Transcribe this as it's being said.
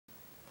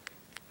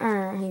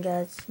Alright, hey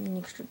guys, Mini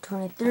Extra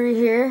 23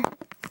 here.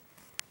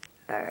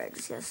 Alright,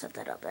 just gotta set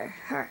that up there.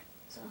 Alright,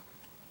 so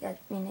got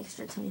Mini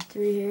Extra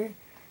 23 here.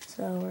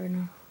 So we're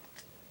gonna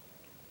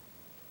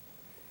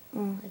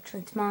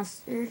actually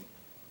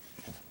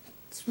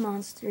it's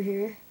Monster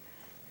here.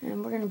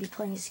 And we're gonna be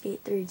playing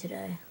Skate 3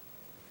 today.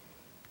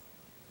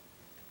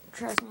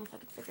 Trust me, if I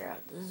could figure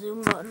out the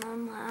zoom button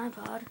on my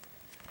iPod,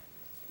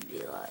 it'd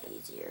be a lot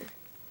easier.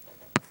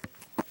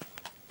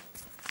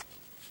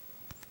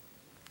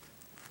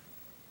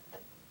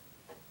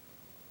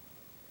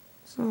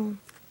 So,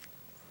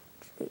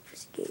 just wait for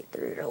Skate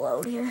 3 to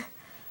load here.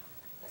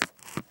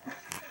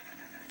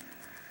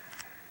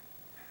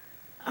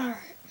 Alright.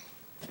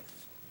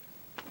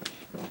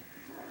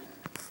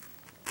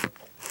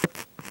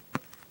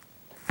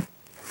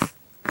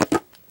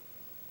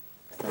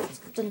 That's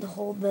something to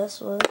hold this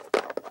with.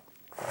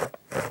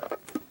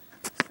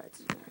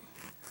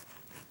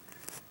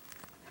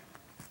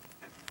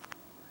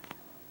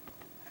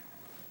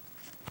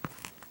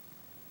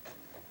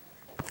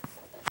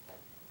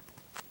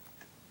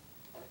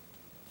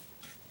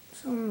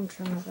 So I'm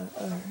trying to,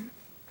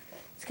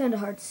 it's kind of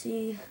hard to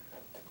see.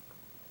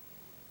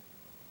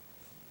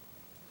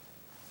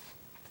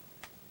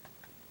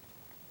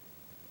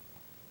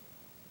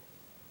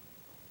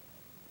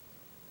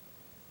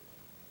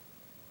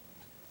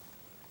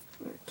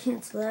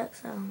 Cancel that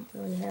because I don't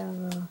really have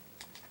a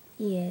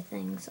EA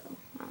thing, so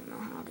I don't know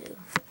how to.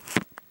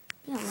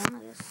 Yeah, well,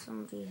 I guess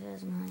somebody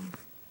has mine.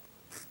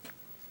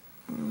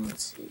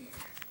 Let's see.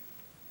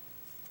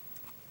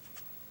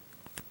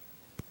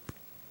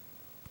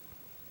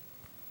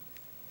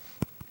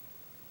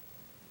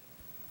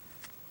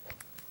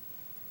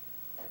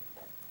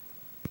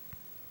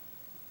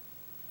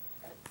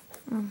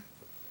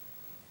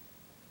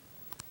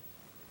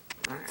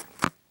 Alright.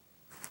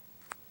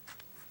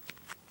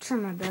 Try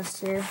my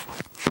best here.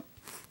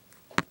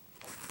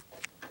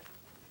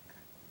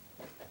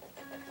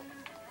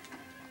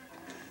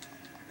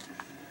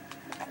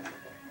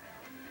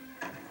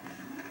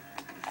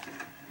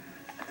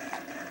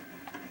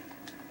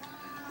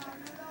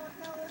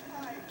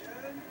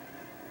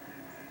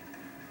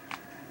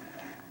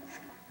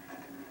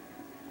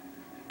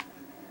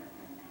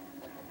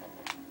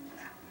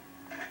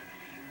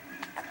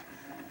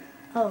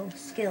 Oh,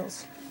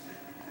 skills.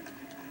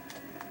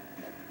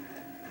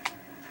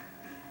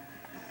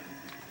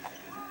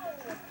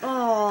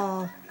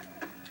 Oh.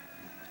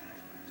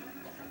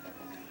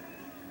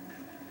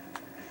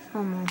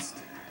 Almost.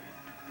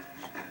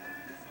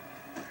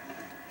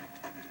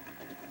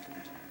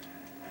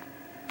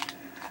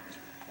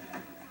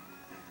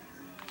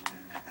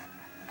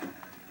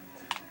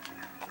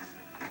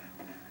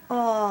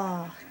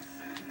 Oh.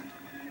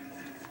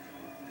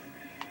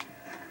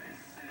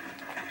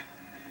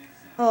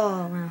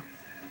 Oh, wow.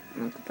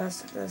 Not the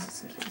best of this,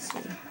 as you can see.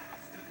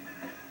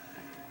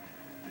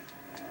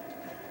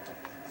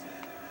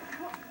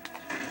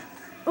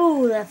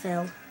 Oh, that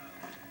failed.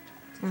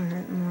 It's gonna hurt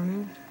in the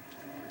morning.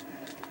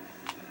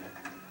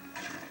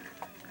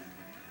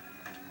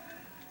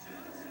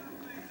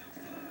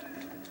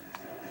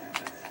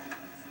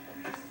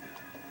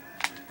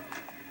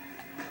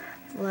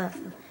 Left.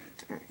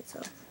 Alright,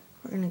 so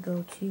we're gonna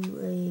go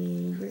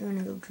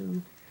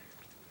to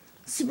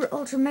Super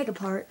Ultra Mega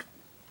Park.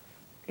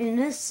 And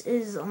this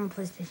is on the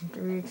PlayStation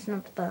 3. It's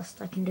not the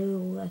best I can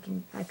do.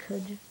 I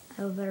could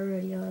have a better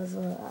video as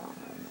well. I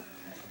don't know.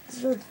 This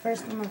is really the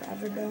first one I've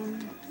ever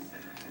done.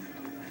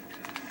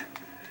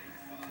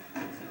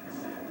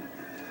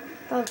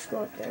 I'll just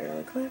go up there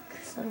really quick,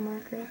 set a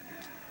marker.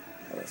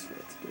 Let's do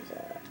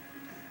that.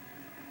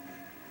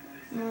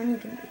 No, you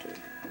can make it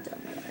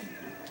done there.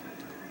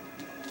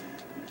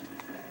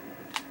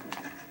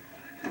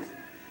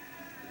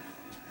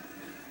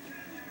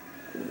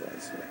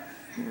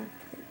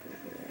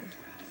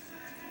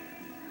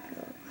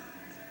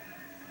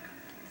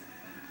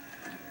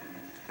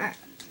 Alright.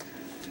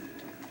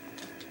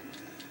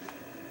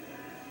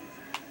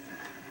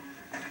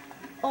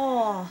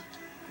 Oh,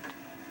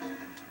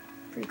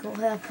 pretty cool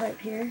half pipe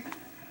here.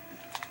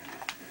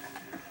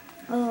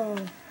 Oh.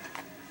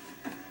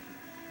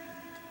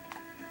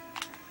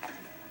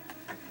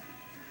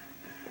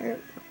 There.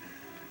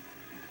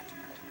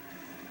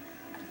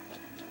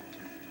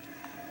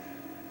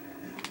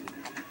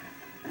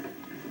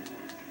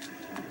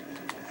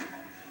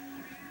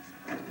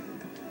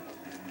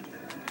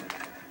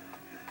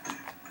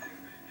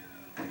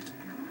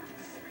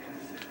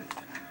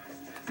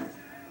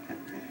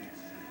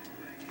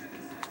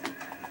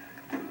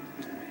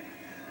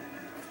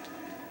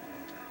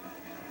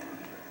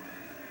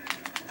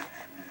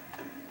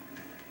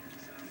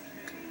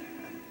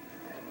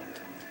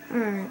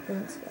 Alright,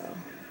 let's go.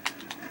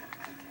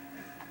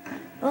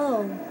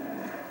 Oh.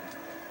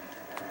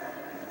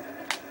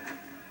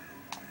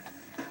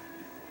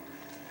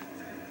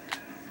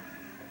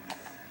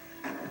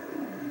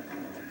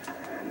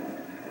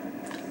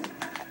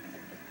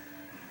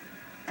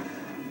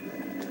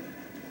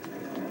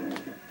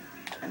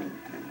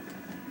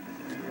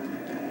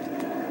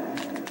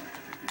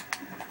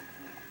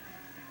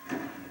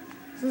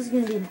 This is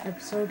gonna be an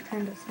episode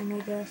kind of thing, I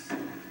guess.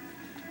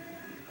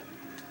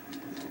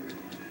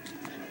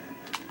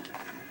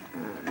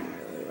 Not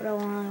really what I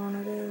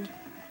want to do.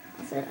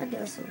 I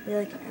guess it'll be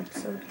like an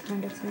episode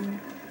kind of thing.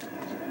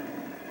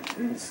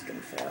 I'm just gonna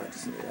fail. I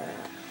just need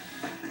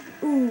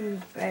that. Ooh,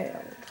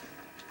 failed.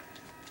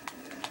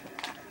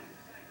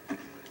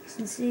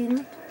 Since I'm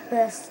not the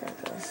best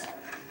at this.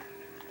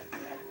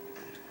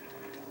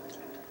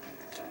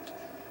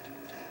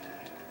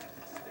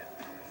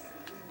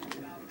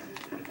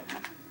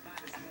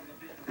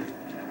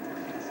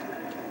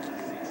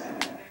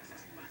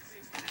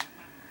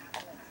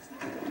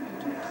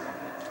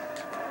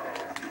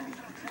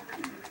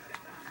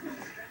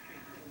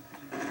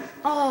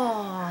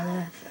 Oh,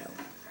 that failed.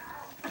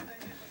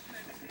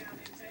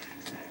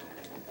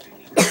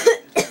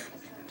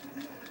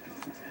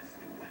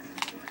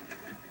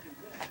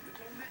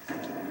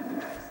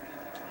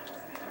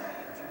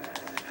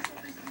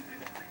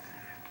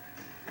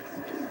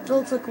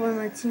 Looks like one of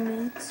my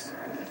teammates.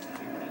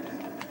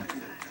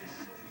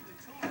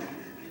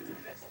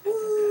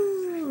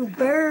 Ooh,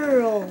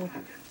 barrel.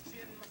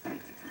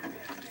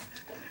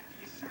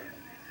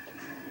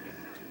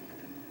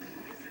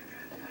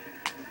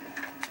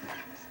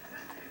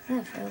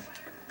 That failed.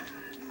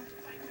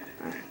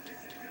 Alright.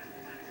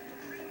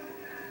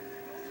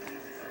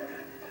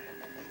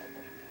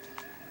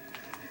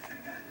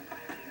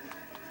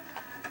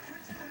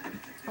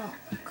 Oh,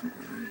 come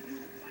on.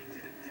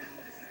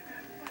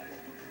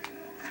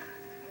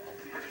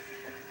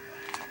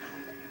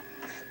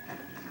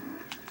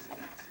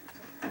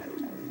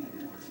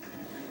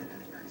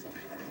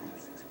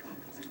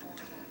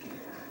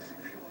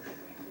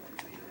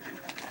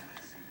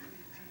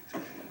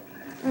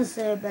 I'm gonna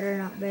say I better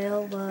not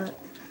bail, but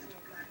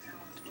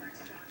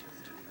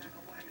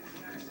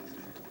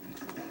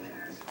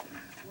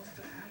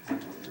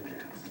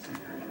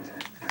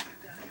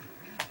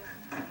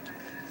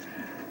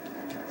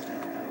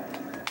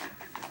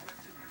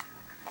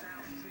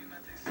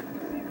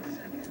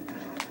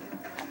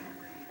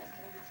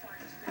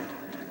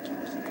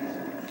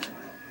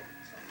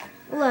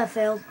well, that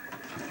failed.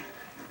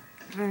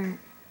 Alright.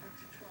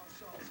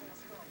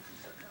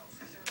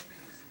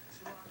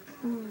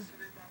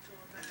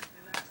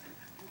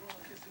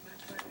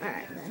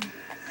 Alright then.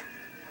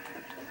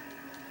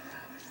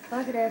 If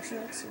I could actually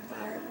like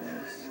survive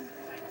this.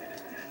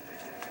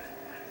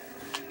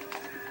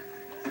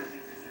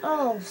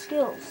 Oh,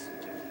 skills.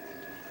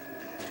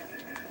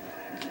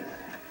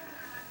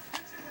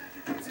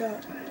 What's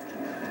up?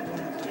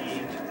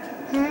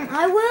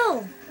 I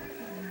will.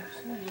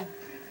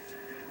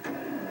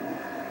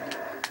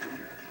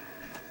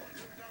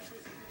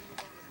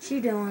 What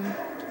you doing?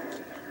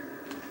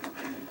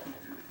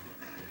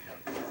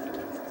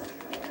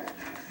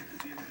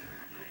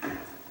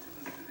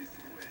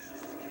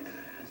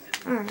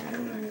 Alright,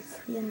 it's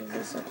the end of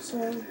this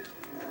episode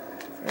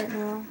right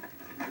now.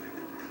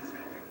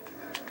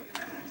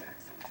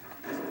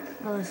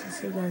 I'll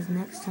see you guys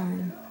next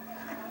time.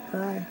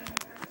 Bye.